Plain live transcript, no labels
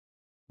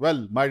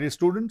Well, my dear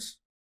students,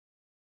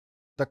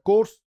 the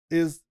course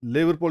is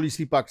Labor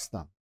Policy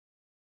Pakistan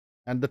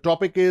and the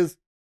topic is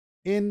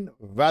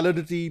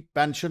Invalidity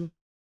Pension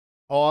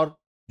और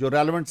जो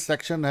relevant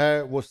section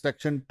है वो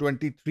section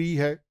 23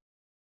 है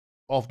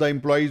of the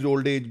Employees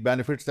Old Age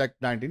Benefits Act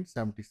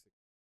 1976.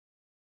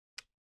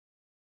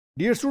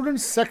 Dear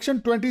students,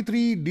 section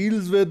 23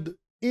 deals with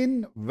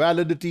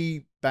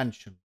invalidity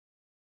pension.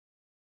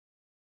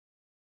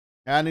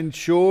 An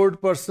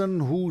insured person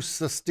who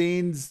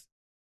sustains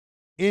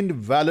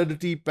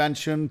invalidity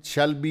pension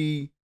shall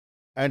be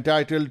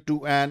entitled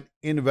to an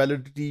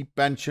invalidity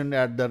pension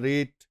at the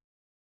rate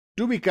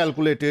to be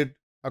calculated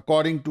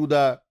according to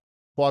the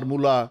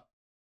formula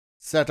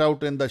set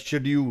out in the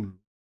schedule,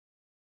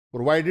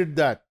 provided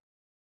that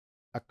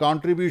a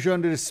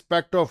contribution in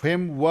respect of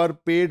him were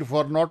paid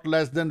for not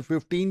less than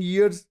 15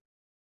 years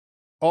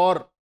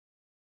or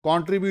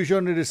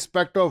contribution in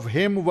respect of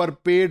him were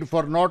paid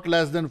for not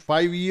less than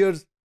 5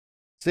 years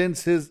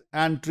since his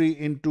entry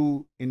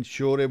into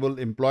insurable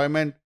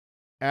employment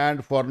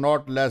and for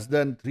not less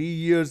than 3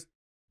 years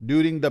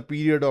during the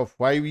period of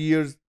 5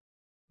 years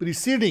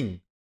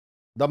preceding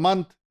the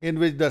month in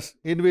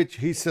which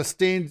he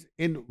sustains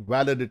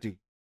invalidity.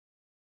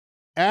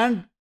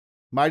 And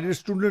my dear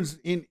students,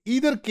 in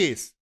either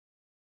case,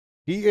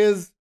 he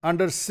is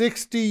under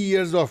 60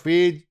 years of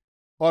age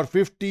or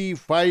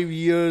 55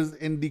 years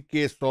in the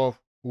case of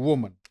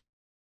woman.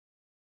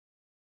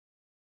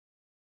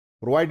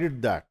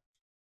 Provided that,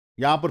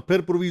 यहाँ पर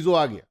फिर proviso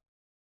आ गया.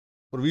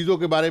 Proviso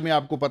के बारे में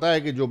आपको पता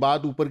है कि जो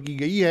बात ऊपर की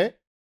गई है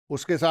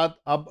उसके साथ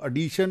अब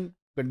एडिशन,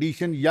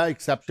 कंडीशन या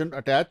एक्सेप्शन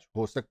अटैच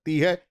हो सकती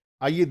है.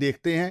 आइए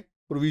देखते हैं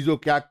प्रोविजो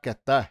क्या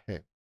कहता है.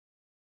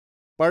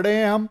 पढ़ रहे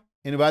हैं हम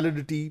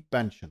इनवैलिडिटी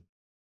pension.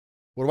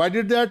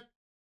 Provided that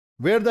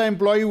where the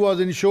employee was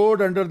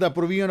insured under the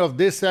provision of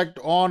this act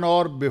on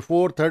or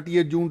before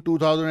 30th June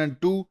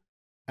 2002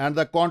 and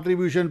the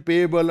contribution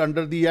payable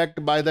under the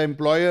act by the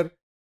employer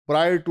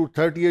prior to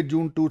 30th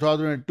June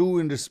 2002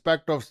 in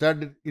respect of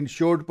said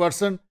insured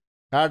person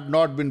had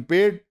not been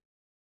paid,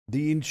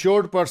 the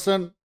insured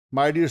person,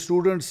 my dear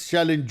students,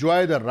 shall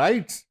enjoy the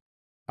rights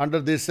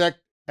under this act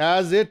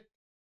as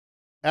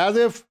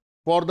if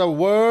for the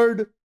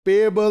word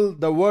payable,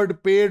 the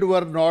word paid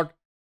were not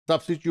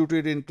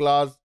substituted in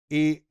clause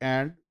A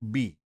and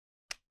B.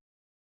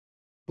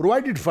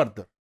 Provided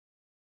further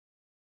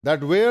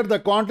that where the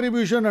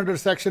contribution under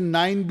section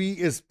 9B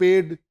is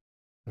paid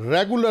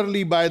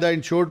regularly by the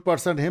insured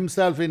person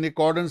himself in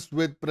accordance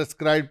with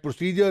prescribed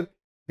procedure,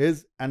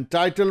 his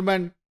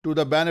entitlement to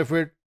the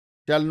benefit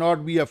shall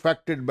not be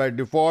affected by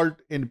default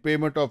in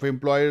payment of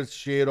employer's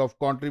share of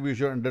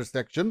contribution under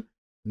section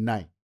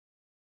 9.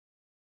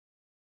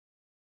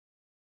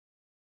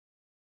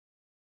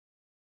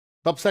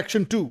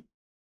 Subsection 2.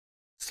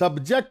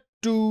 Subject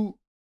to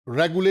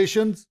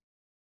regulations,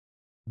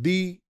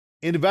 the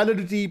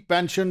invalidity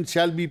pension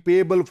shall be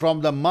payable from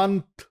the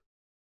month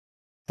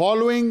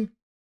following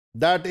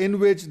that in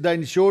which the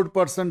insured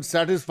person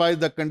satisfies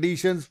the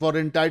conditions for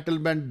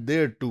entitlement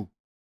thereto.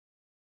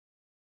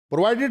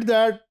 Provided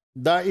that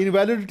the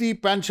invalidity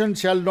pension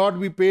shall not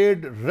be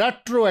paid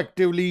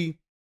retroactively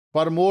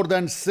for more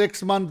than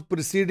 6 months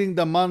preceding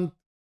the month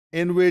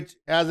in which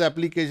as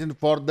application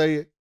for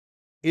the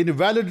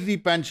invalidity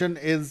pension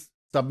is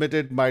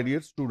submitted, my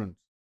dear students.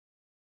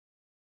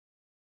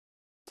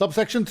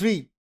 Subsection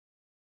 3.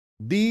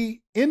 The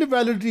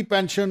invalidity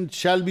pension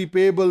shall be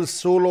payable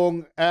so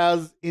long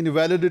as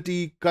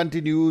invalidity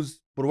continues,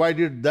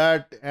 provided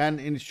that an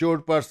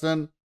insured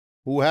person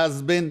who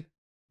has been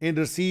in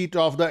receipt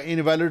of the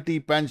invalidity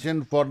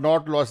pension for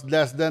not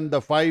less than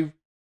the 5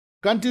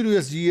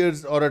 continuous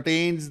years or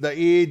attains the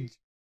age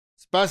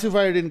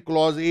specified in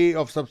clause A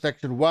of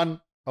subsection 1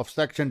 of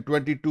section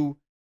 22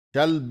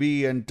 shall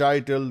be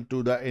entitled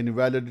to the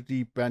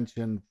invalidity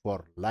pension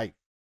for life.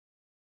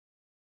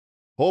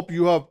 Hope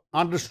you have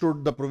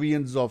understood the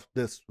provisions of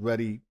this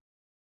very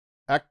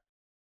act.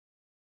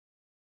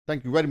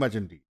 Thank you very much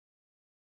indeed.